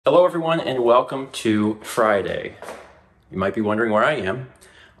Hello everyone and welcome to Friday. You might be wondering where I am.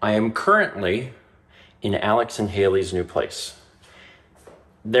 I am currently in Alex and Hayley's new place.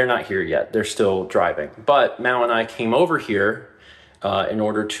 They're not here yet, they're still driving. But Mal and I came over here in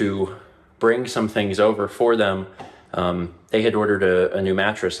order to bring some things over for them. They had ordered a new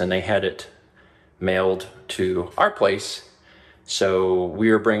mattress and they had it mailed to our place. So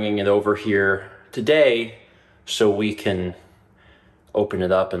we are bringing it over here today so we can open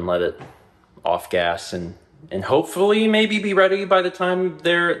it up and let it off gas and hopefully maybe be ready by the time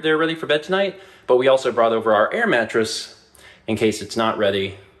they're ready for bed tonight. But we also brought over our air mattress in case it's not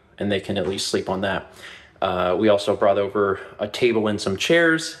ready and they can at least sleep on that. We also brought over a table and some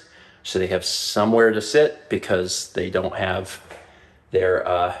chairs so they have somewhere to sit because they don't have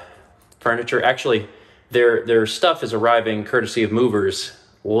their furniture. Actually, their stuff is arriving courtesy of movers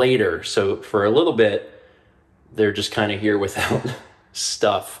later. So for a little bit, they're just kind of here without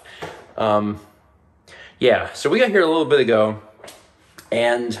stuff. Yeah, so we got here a little bit ago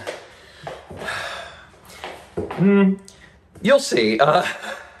and you'll see,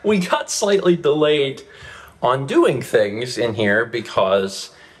 we got slightly delayed on doing things in here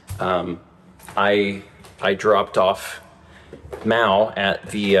because I dropped off Mal at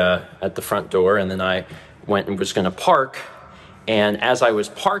the front door, and then I went and was going to park, and as I was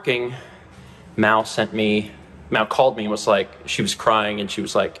parking, Mal called me and was like, she was crying and she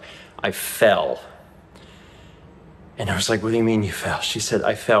was like, I fell. And I was like, what do you mean you fell? She said,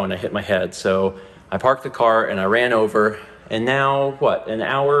 I fell and I hit my head. So I parked the car and I ran over, and now what, an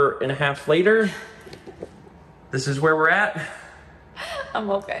hour and a half later, this is where we're at? I'm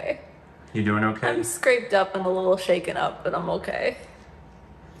okay. You doing okay? I'm scraped up and a little shaken up, but I'm okay.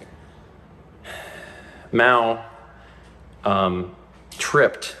 Mal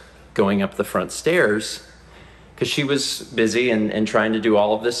tripped going up the front stairs because she was busy and trying to do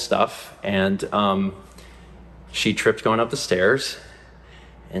all of this stuff, and she tripped going up the stairs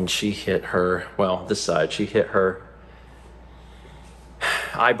and she hit her, well, this side, she hit her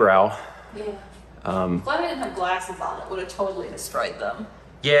eyebrow. Yeah. Glad I didn't have glasses on. It would have totally destroyed them.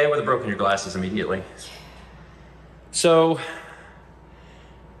 Yeah, it would have broken your glasses immediately. Yeah. So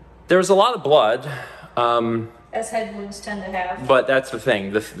there was a lot of blood. As head wounds tend to have. But that's the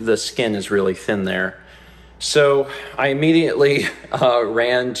thing, the skin is really thin there. So I immediately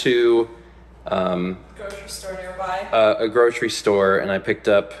ran to Grocery store nearby. a grocery store, and I picked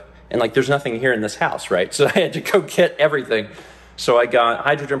up, and like there's nothing here in this house, right? So I had to go get everything. So I got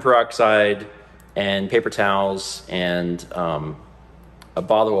hydrogen peroxide and paper towels and a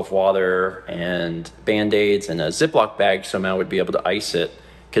bottle of water and Band-Aids and a Ziploc bag so Mal would be able to ice it,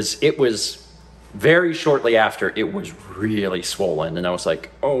 because it was very shortly after it was really swollen, and I was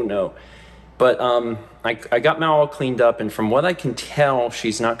like, oh no. But I got Mal all cleaned up, and from what I can tell,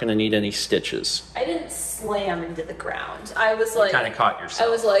 she's not going to need any stitches. I didn't slam into the ground. I was like, Kind of caught yourself.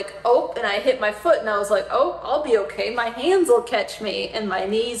 I was like, oh, and I hit my foot, and I was like, oh, I'll be okay. My hands will catch me, and my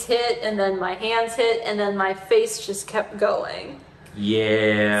knees hit, and then my hands hit, and then my face just kept going.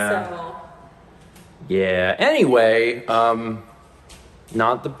 Yeah. So. Yeah. Anyway,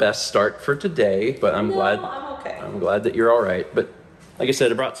 not the best start for today, but I'm glad. I'm okay. I'm glad that you're all right. But like I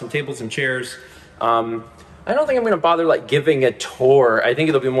said, I brought some tables and chairs. I don't think I'm going to bother like giving a tour. I think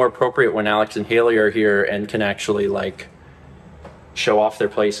it'll be more appropriate when Alex and Hayley are here and can actually like show off their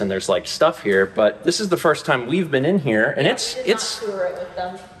place and there's like stuff here. But this is the first time we've been in here, and it's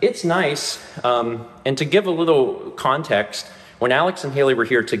nice. And to give a little context, when Alex and Hayley were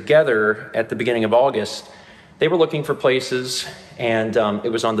here together at the beginning of August, they were looking for places, and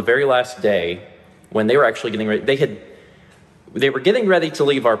it was on the very last day when they were actually getting ready. They were getting ready to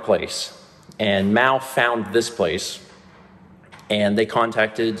leave our place, and Mal found this place, and they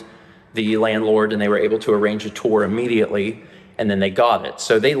contacted the landlord, and they were able to arrange a tour immediately, and then they got it.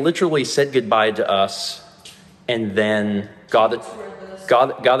 So they literally said goodbye to us, and then got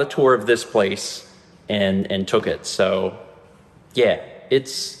a tour of this place, and took it. So yeah,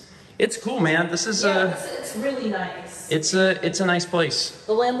 it's cool, man. This is it's really nice. It's a nice place.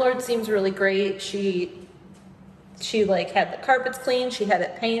 The landlord seems really great. She like had the carpets cleaned, she had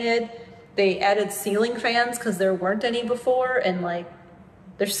it painted. They added ceiling fans because there weren't any before, and like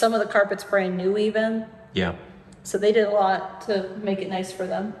there's some of the carpets brand new even. Yeah. So they did a lot to make it nice for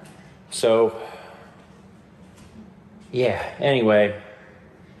them. So yeah, anyway,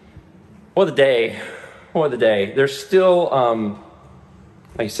 what a day. There's still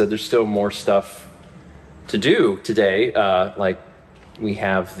like I said, there's still more stuff to do today. Like we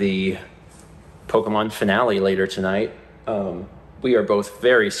have the Pokemon finale later tonight. We are both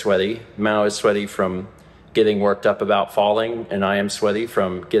very sweaty. Mao is sweaty from getting worked up about falling, and I am sweaty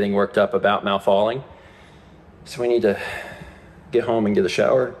from getting worked up about Mal falling. So we need to get home and get a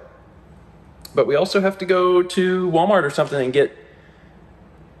shower. But we also have to go to Walmart or something and get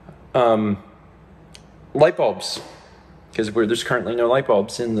light bulbs, because there's currently no light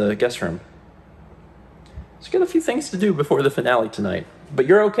bulbs in the guest room. So we got a few things to do before the finale tonight. But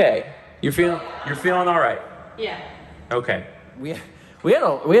you're okay. You're feeling all right. Yeah. Okay. We had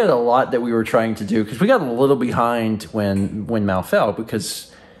a lot that we were trying to do, because we got a little behind when Mal fell,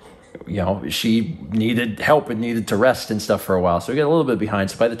 because she needed help and needed to rest and stuff for a while. So we got a little bit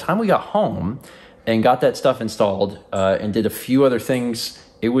behind. So by the time we got home and got that stuff installed and did a few other things,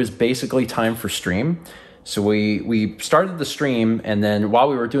 it was basically time for stream. So we started the stream, and then while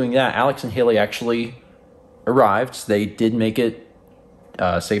we were doing that, Alex and Hayley actually arrived. So they did make it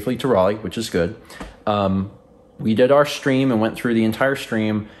safely to Raleigh, which is good. We did our stream and went through the entire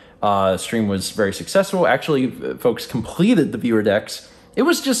stream. Stream was very successful. Actually, folks completed the viewer decks.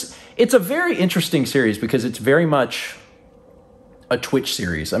 It's a very interesting series because it's very much a Twitch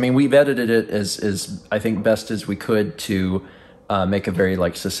series. I mean, we've edited it as I think best as we could to make a very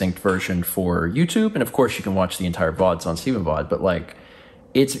succinct version for YouTube. And of course you can watch the entire VODs on Steven VOD, but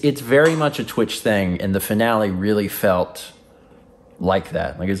it's very much a Twitch thing. And the finale really felt like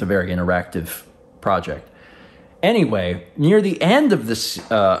that. It's a very interactive project. Anyway, near the end of this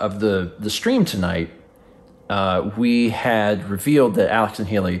of the stream tonight, we had revealed that Alex and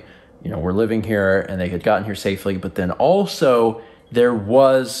Hayley, were living here and they had gotten here safely. But then also there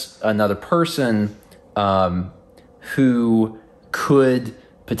was another person who could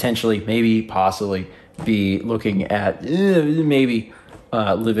potentially, maybe, possibly be looking at maybe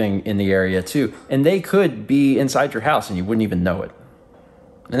living in the area too, and they could be inside your house and you wouldn't even know it.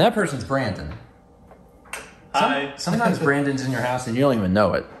 And that person's Brandon. Hi. Sometimes Brandon's in your house and you don't even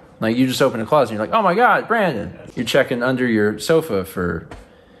know it. You just open a closet and you're like, oh my God, Brandon. You're checking under your sofa for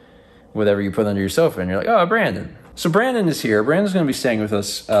whatever you put under your sofa and you're like, oh, Brandon. So Brandon is here. Brandon's going to be staying with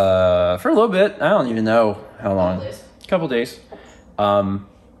us for a little bit. I don't even know how long. A couple days. And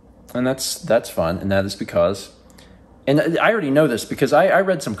that's fun. And that is because, and I already know this because I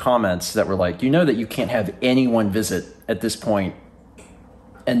read some comments that were like, that you can't have anyone visit at this point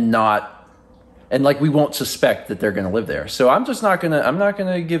and we won't suspect that they're going to live there. So I'm not going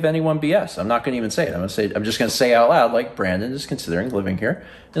to give anyone BS. I'm not going to even say it. I'm just going to say out loud, Brandon is considering living here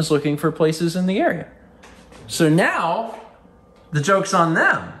and is looking for places in the area. So now the joke's on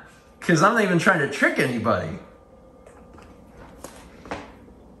them, because I'm not even trying to trick anybody.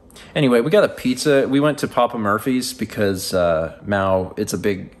 Anyway, we got a pizza. We went to Papa Murphy's because Mao, I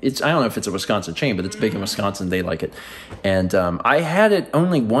don't know if it's a Wisconsin chain, but it's big in Wisconsin. They like it. And I had it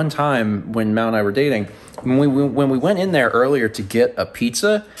only one time when Mao and I were dating. When we went in there earlier to get a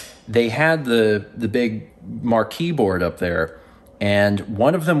pizza, they had the big marquee board up there. And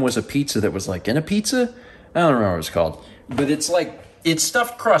one of them was a pizza that was in a pizza. I don't remember what it's called. But it's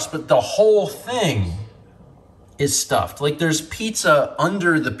stuffed crust, but the whole thing is stuffed. There's pizza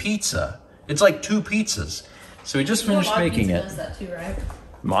under the pizza. It's two pizzas. So we just finished making it. Mod Pizza does that too, right?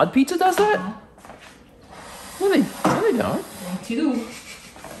 Mod Pizza does that? No, they don't. They do.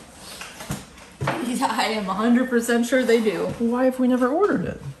 I am 100% sure they do. Why have we never ordered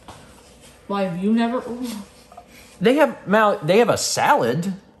it? Why have you never? They have a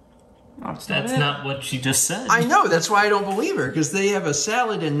salad. That's not what she just said. I know. That's why I don't believe her, because they have a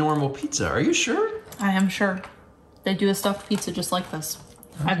salad and normal pizza. Are you sure? I am sure. They do a stuffed pizza just like this.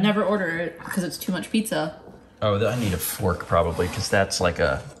 I've never ordered it because it's too much pizza. Oh, I need a fork probably, because that's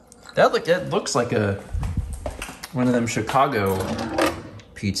that looks like one of them Chicago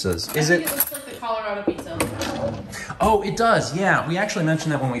pizzas. Is it? It looks like the Colorado pizza. Oh, it does. Yeah, we actually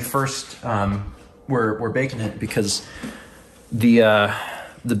mentioned that when we first were baking it, because the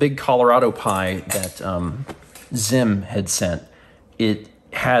big Colorado pie that Zim had sent, it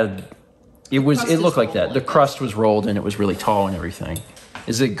looked like that. The crust was rolled and it was really tall and everything.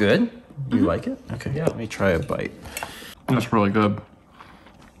 Is it good? Do you like it? Okay, yeah. Let me try a bite. That's really good.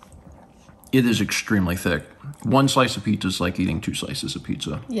 It is extremely thick. One slice of pizza is like eating 2 slices of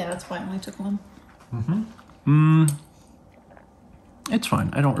pizza. Yeah, that's why I only took one. It's fine.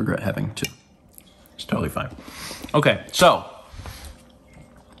 I don't regret having 2. It's totally fine. Okay, so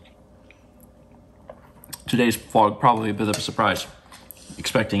today's vlog probably a bit of a surprise.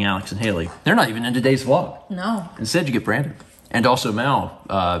 Expecting Alex and Hayley. They're not even in today's vlog. No. Instead, you get Brandon. And also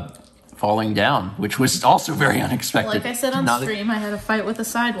Mal falling down, which was also very unexpected. Like I said on stream, I had a fight with a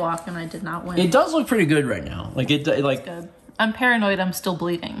sidewalk and I did not win. It does look pretty good right now. It's good. I'm paranoid I'm still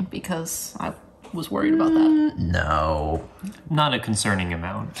bleeding because I was worried about that. No. Not a concerning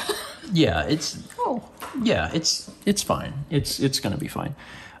amount. Yeah, it's... Oh. Yeah, it's fine. It's going to be fine.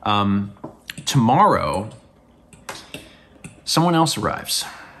 Tomorrow, someone else arrives,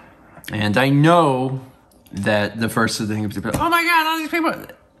 and I know that the first thing is, oh my God, all these people.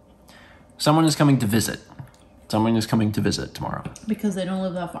 Someone is coming to visit. Someone is coming to visit tomorrow. Because they don't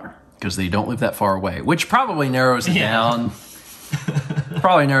live that far. Because they don't live that far away, which probably narrows it down.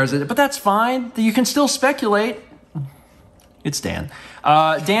 Probably narrows it, but that's fine. You can still speculate. It's Dan.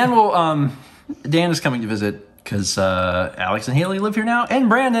 Dan is coming to visit because Alex and Hayley live here now, and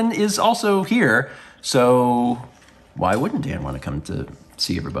Brandon is also here. So why wouldn't Dan want to come to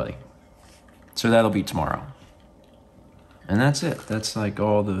see everybody? So that'll be tomorrow. And that's it. That's like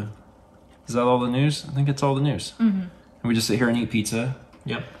all the... Is that all the news? I think it's all the news. Mm-hmm. We just sit here and eat pizza.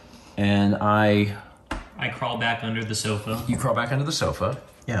 Yep. And I crawl back under the sofa. You crawl back under the sofa.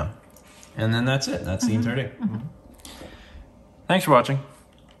 Yeah. And then that's it. That's the entire day. Mm-hmm. Thanks for watching.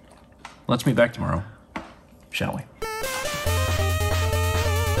 Let's meet back tomorrow, shall we?